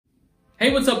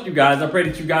Hey, what's up, you guys? I pray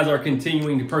that you guys are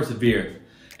continuing to persevere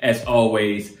as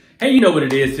always. Hey, you know what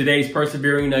it is. Today's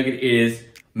Persevering Nugget is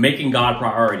making God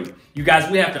priority. You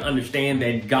guys, we have to understand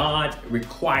that God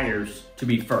requires to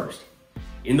be first.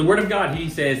 In the Word of God, He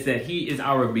says that He is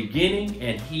our beginning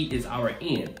and He is our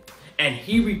end. And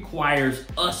He requires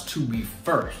us to be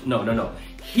first. No.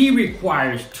 He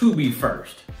requires to be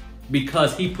first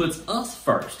because He puts us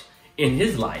first in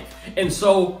His life. And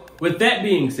so with that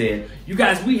being said, you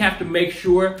guys, we have to make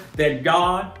sure that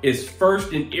God is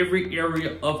first in every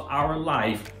area of our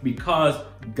life because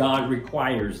God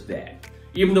requires that.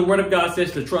 Even the Word of God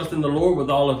says to trust in the Lord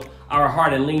with all of our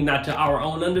heart and lean not to our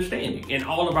own understanding. In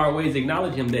all of our ways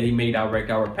acknowledge Him that He may direct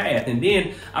our path. And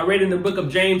then I read in the book of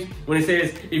James when it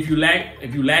says, if you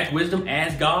lack wisdom,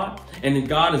 ask God. And then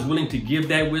God is willing to give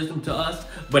that wisdom to us.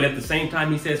 But at the same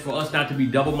time, He says for us not to be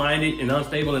double-minded and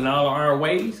unstable in all our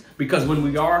ways. Because when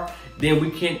we are, then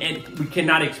we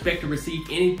cannot expect to receive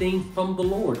anything from the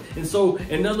Lord. And so,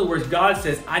 in other words, God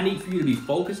says, I need for you to be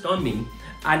focused on me.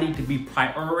 I need to be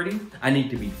priority. I need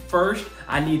to be first.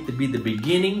 I need to be the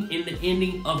beginning and the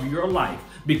ending of your life.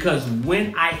 Because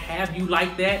when I have you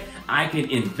like that, I can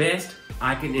invest,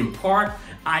 I can impart,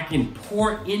 I can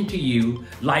pour into you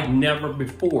like never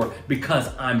before because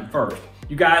I'm first.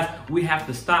 You guys, we have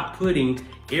to stop putting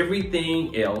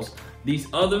everything else, these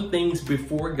other things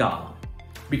before God,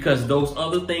 because those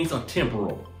other things are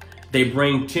temporal. They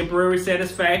bring temporary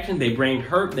satisfaction, they bring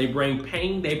hurt, they bring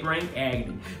pain, they bring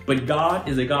agony. But God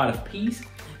is a God of peace.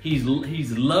 He's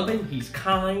loving, He's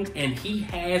kind, and He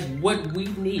has what we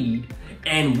need,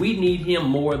 and we need Him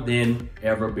more than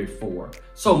ever before.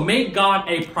 So make God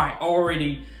a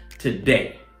priority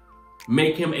today.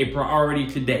 Make Him a priority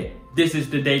today. This is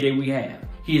the day that we have.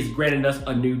 He has granted us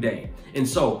a new day. And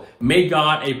so make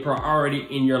God a priority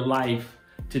in your life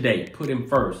today. Put Him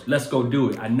first. Let's go do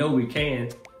it. I know we can,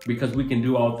 because we can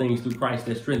do all things through Christ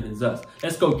that strengthens us.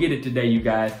 Let's go get it today, you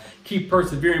guys. Keep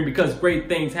persevering because great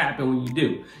things happen when you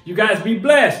do. You guys be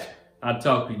blessed. I'll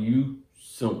talk to you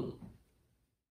soon.